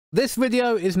This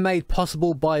video is made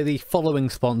possible by the following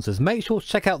sponsors. Make sure to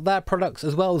check out their products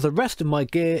as well as the rest of my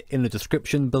gear in the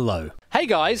description below. Hey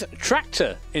guys,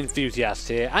 tractor enthusiast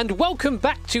here, and welcome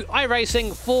back to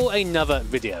iRacing for another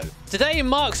video. Today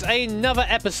marks another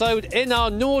episode in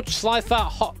our Nordschleife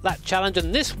Hot Lap Challenge,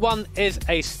 and this one is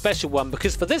a special one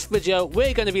because for this video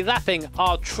we're going to be lapping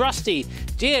our trusty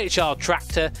DHR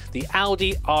tractor, the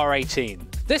Audi R18.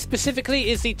 This specifically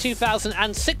is the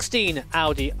 2016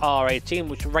 Audi R18,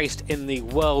 which raced in the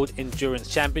World Endurance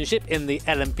Championship in the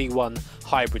LMP1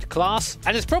 hybrid class,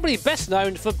 and is probably best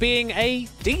known for being a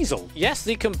diesel. Yes,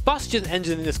 the combustion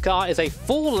engine in this car is a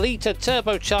 4-litre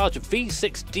turbocharged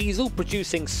V6 diesel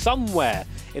producing somewhere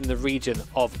in the region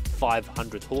of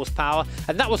 500 horsepower,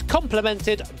 and that was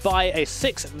complemented by a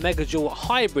 6 megajoule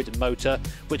hybrid motor,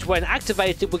 which when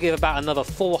activated will give about another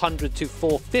 400 to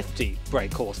 450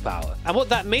 brake horsepower. And what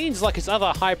that means, like its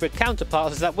other hybrid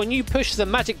counterparts, is that when you push the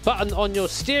magic button on your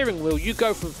steering wheel, you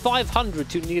go from 500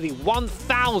 to nearly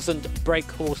 1000 brake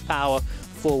horsepower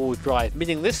four-wheel drive,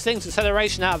 meaning this thing's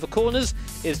acceleration out of the corners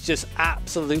is just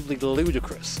absolutely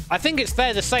ludicrous. I think it's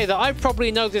fair to say that I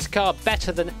probably know this car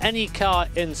better than any car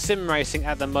in sim racing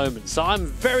at the moment, so I'm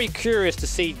very curious to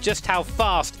see just how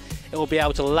fast it will be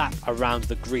able to lap around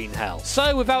the green hell.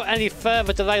 So without any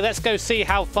further delay, let's go see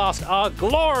how fast our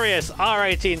glorious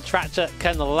R18 tractor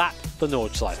can lap the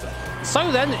Nordschleife.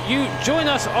 So then, you join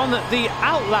us on the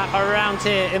outlap around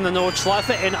here in the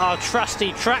Nordschleife in our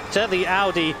trusty tractor, the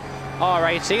Audi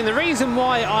R18. The reason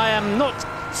why I am not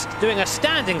doing a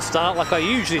standing start like I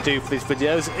usually do for these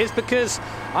videos is because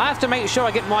I have to make sure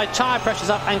I get my tyre pressures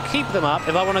up and keep them up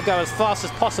if I want to go as fast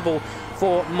as possible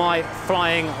for my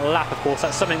flying lap. Of course,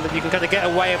 that's something that you can kind of get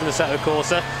away with in the Assetto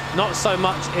Corsa, not so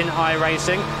much in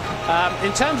iRacing.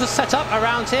 In terms of setup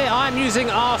around here, I'm using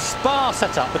our Spa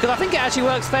setup because I think it actually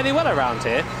works fairly well around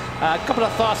here. A couple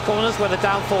of fast corners where the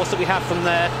downforce that we have from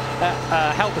there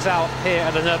help us out here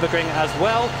at the Nürburgring as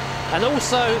well. And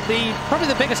also, probably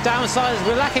the biggest downside is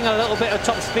we're lacking a little bit of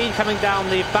top speed coming down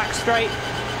the back straight,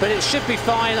 but it should be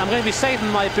fine. I'm going to be saving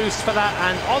my boost for that,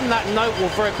 and on that note, we'll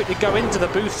very quickly go into the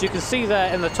boost. You can see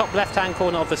there in the top left-hand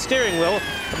corner of the steering wheel,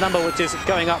 the number which is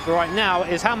going up right now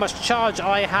is how much charge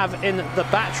I have in the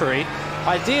battery.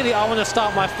 Ideally, I want to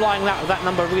start my flying lap with that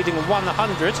number reading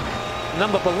 100. The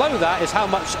number below that is how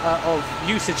much of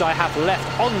usage I have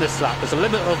left on this lap. There's a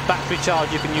limit of battery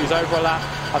charge you can use over a lap.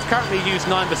 I've currently used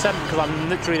 9% because I'm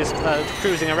literally just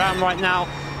cruising around right now.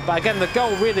 But again, the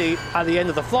goal really at the end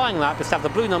of the flying lap is to have the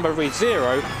blue number read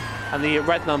 0 and the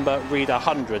red number read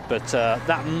 100. But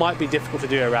that might be difficult to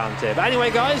do around here. But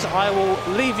anyway, guys, I will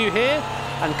leave you here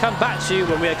and come back to you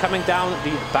when we are coming down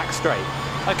the back straight.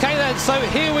 Okay then, so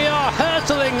here we are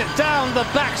hurtling down the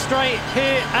back straight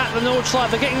here at the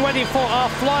Nordschleife, getting ready for our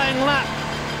flying lap.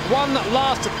 One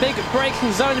last big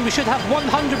braking zone and we should have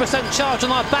 100% charge on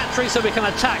our battery so we can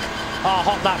attack our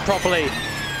hot lap properly.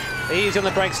 Easy on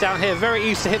the brakes down here, very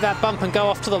easy to hit that bump and go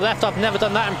off to the left. I've never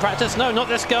done that in practice. No, not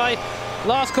this guy.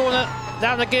 Last corner,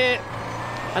 down the gear,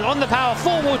 and on the power,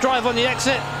 four-wheel drive on the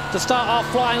exit to start our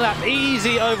flying lap.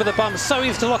 Easy over the bump, so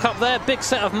easy to lock up there. Big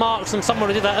set of marks from someone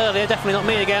who did that earlier, definitely not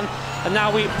me again. And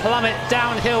now we plummet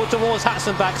downhill towards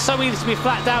Hatzenbach. So easy to be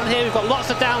flat down here. We've got lots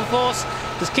of downforce.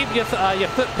 Just keep your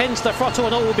foot pinned to the throttle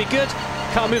and all will be good.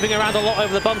 Car moving around a lot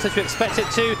over the bumps as you expect it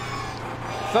to.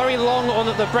 Very long on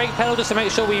the brake pedal just to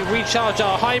make sure we recharge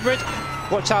our hybrid.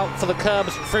 Watch out for the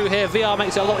curbs through here. VR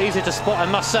makes it a lot easier to spot,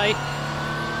 I must say.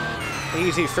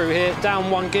 Easy through here,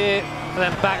 down one gear, and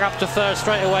then back up to third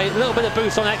straight away. A little bit of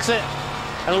boost on exit,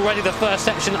 and already the first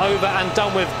section over and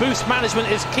done with. Boost management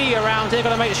is key around here.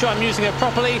 Got to make sure I'm using it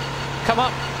properly. Come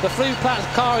up, the flue plat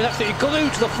car is absolutely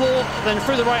glued to the floor, then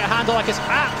through the right handle like it's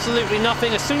absolutely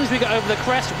nothing. As soon as we get over the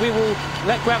crest, we will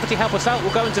let gravity help us out.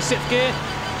 We'll go into 6th gear.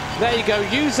 There you go,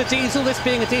 use the diesel, this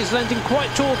being a diesel engine, quite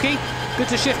torquey. Good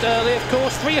to shift early, of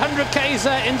course. 300 Ks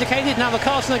there indicated. Now the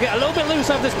car's going to get a little bit loose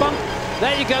over this bump.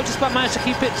 There you go, just about managed to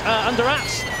keep it under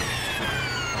wraps.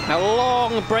 Now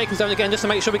long braking zone again, just to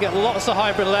make sure we get lots of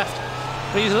hybrid left.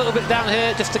 We'll use a little bit down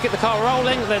here just to get the car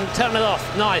rolling, then turn it off.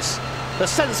 Nice. The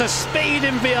sense of speed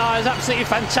in VR is absolutely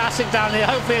fantastic down here.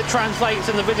 Hopefully it translates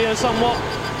in the video somewhat.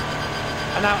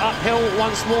 And now uphill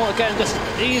once more, again, just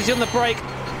easy on the brake.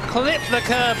 Clip the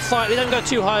curb slightly, don't go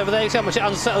too high over there, you see how much it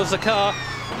unsettles the car.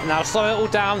 Now slow it all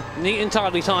down, neat and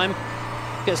tidy time.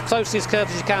 Get as close to these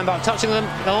curbs as you can without touching them.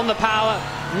 And on the power,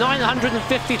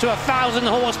 950 to 1000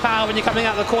 horsepower when you're coming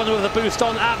out the corner with the boost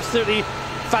on. Absolutely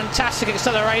fantastic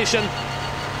acceleration.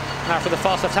 Now for the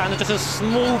fast left-hander, just a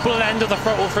small blend of the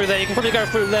throttle through there. You can probably go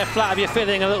through there flat if you're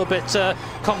feeling a little bit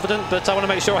confident, but I want to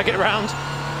make sure I get around.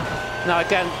 Now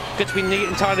again, good to be neat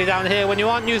and tidy down here. When you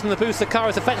aren't using the boost, the car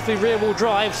is effectively rear-wheel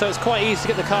drive, so it's quite easy to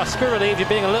get the car squirrely if you're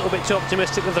being a little bit too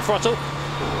optimistic with the throttle.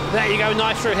 There you go,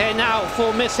 nice through here. Now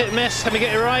for miss, hit, miss. Can we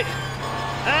get it right?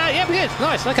 Yeah, we did.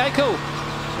 Nice. Okay, cool.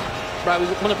 Right, we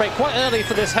want to brake quite early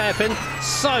for this hairpin.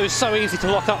 So easy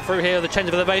to lock up through here, the change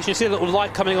of elevation. You see a little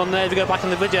light coming on there if you go back in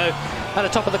the video at the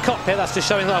top of the cockpit. That's just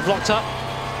showing that I've locked up.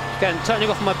 Again, turning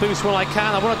off my boost when I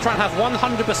can. I want to try and have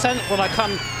 100% when I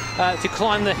come to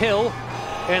climb the hill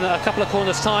in a couple of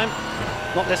corners' time.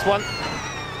 Not this one.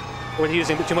 Already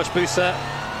using a bit too much boost there.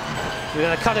 We're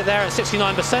going to cut it there at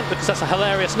 69% because that's a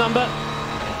hilarious number.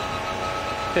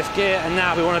 5th gear, and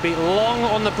now we want to be long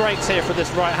on the brakes here for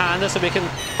this right-hander so we can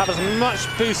have as much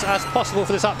boost as possible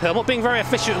for this uphill. I'm not being very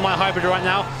efficient with my hybrid right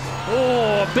now.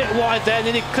 Oh, a bit wide there,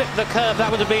 nearly clipped the curve.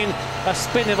 That would have been a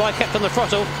spin if I kept on the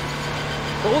throttle.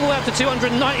 But all the way up to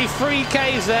 293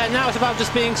 k's there. Now it's about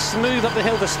just being smooth up the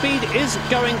hill. The speed is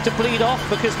going to bleed off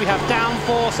because we have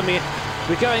downforce and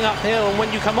we're going uphill, and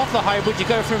when you come off the hybrid you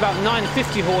go from about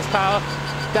 950 horsepower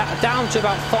down to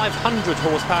about 500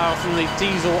 horsepower from the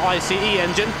diesel ICE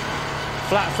engine.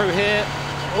 Flat through here.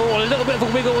 Oh, a little bit of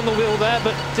a wiggle on the wheel there,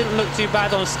 but didn't look too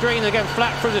bad on screen. Again,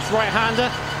 flat through this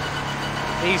right-hander.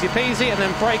 Easy peasy, and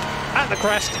then brake at the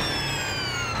crest.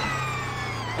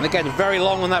 And again, very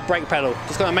long on that brake pedal.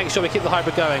 Just going to make sure we keep the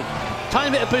hybrid going.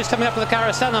 Tiny bit of boost coming up for the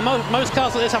carousel. Now, most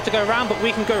cars like this have to go around, but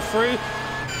we can go through.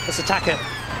 Let's attack it.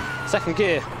 2nd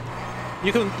gear.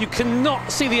 You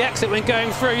cannot see the exit when going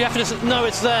through. You have to just know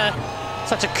it's there.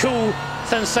 Such a cool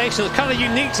sensation. It's kind of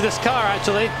unique to this car,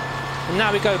 actually. And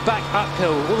now we go back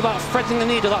uphill. All about threading the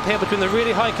needle up here between the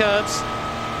really high curves.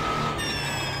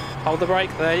 Hold the brake.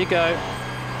 There you go.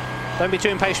 Don't be too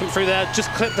impatient through there.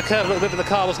 Just clip the curve a little bit, but the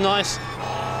car was nice.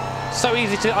 So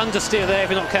easy to understeer there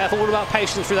if you're not careful. All about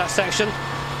patience through that section.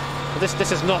 But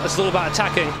this is not. This is all about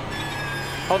attacking.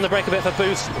 Holding the brake a bit for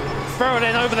boost. Throw it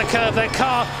in over the curve. Their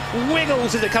car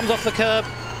wiggles as it comes off the curb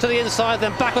to the inside,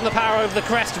 then back on the power over the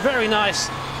crest. Very nice.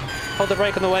 Hold the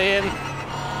brake on the way in.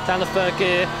 Down the 3rd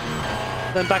gear.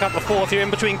 Then back up the 4th. You're in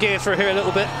between gears through here a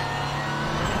little bit.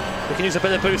 We can use a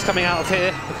bit of boost coming out of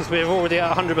here because we're already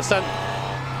at 100%.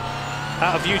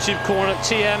 Out of YouTube corner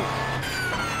TM.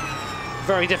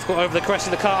 Very difficult over the crest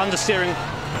of the car. Understeering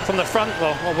from the front.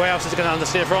 Well, where else is it going to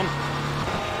understeer from?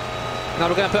 Now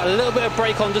we're going to put a little bit of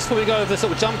brake on just before we go over this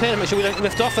little jump here to make sure we don't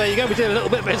lift off. There you go, we did a little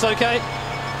bit, but it's okay.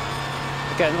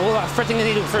 Again, all that threading the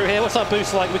needle through here. What's our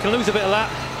boost like? We can lose a bit of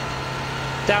that.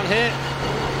 Down here.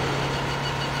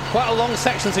 Quite a long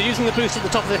section, so using the boost at the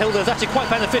top of the hill is actually quite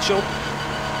beneficial.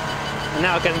 And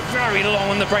now again, very long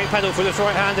on the brake pedal for this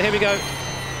right-hander. Here we go.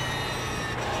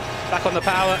 Back on the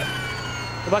power.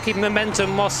 About keeping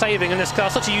momentum while saving in this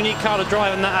car. Such a unique car to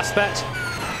drive in that aspect.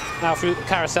 Now through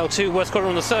carousel 2, worst corner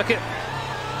on the circuit.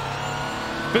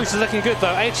 Boost is looking good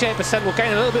though, 88%. We'll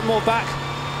gain a little bit more back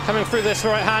coming through this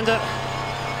right-hander.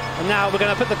 And now we're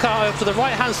going to put the car over to the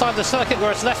right-hand side of the circuit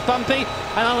where it's less bumpy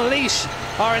and unleash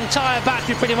our entire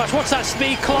battery pretty much. What's that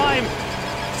speed climb?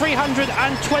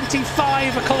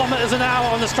 325 kilometers an hour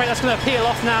on the straight. That's going to peel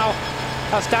off now.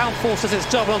 That's downforce as its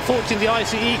job. Unfortunately, the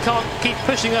ICE can't keep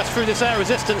pushing us through this air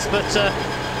resistance, but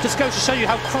just goes to show you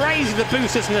how crazy the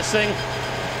boost is in this thing.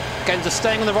 Again, just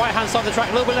staying on the right-hand side of the track,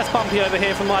 a little bit less bumpy over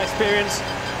here from my experience.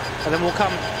 And then we'll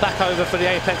come back over for the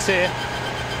apex here.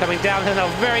 Coming down here now,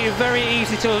 very, very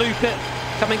easy to loop it.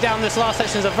 Coming down this last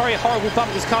section is a very horrible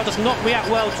bump. This car does not react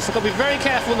well, so I've got to be very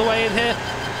careful on the way in here.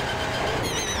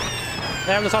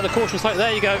 There on the side of the caution light,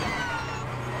 there you go.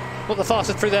 Not the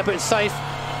fastest through there, but it's safe.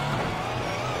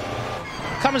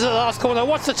 Coming to the last corner,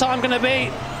 what's the time going to be?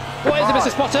 What is it,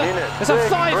 Mr. Spotter? It's a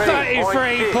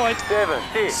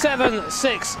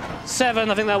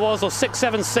 5:33.767, I think that was, or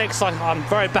 6:76. I'm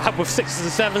very bad with 6s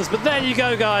and 7s, but there you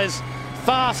go, guys.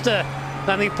 Faster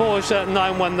than the Porsche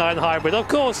 919 Hybrid. Of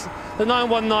course, the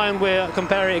 919 we're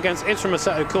comparing against is from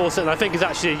Assetto Corsa, and I think is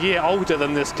actually a year older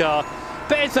than this car.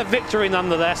 But it's a victory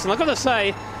nonetheless, and I've got to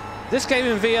say, this game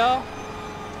in VR,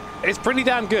 it's pretty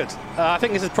damn good. I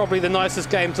think this is probably the nicest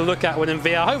game to look at when in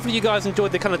VR. Hopefully you guys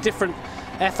enjoyed the kind of different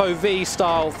FOV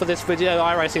style for this video.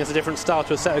 iRacing has a different style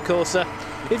to Assetto Corsa.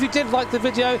 If you did like the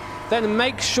video, then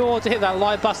make sure to hit that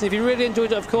like button. If you really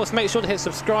enjoyed it, of course, make sure to hit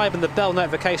subscribe and the bell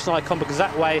notification icon, because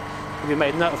that way you'll be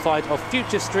made notified of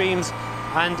future streams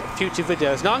and future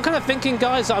videos. Now I'm kind of thinking,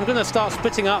 guys, that I'm going to start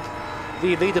splitting up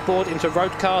the leaderboard into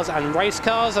road cars and race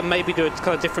cars and maybe do a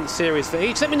kind of different series for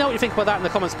each. Let me know what you think about that in the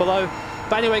comments below.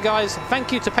 But anyway, guys,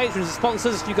 thank you to patrons and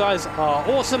sponsors. You guys are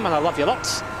awesome and I love you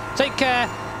lots. Take care.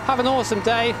 Have an awesome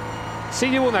day. See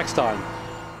you all next time.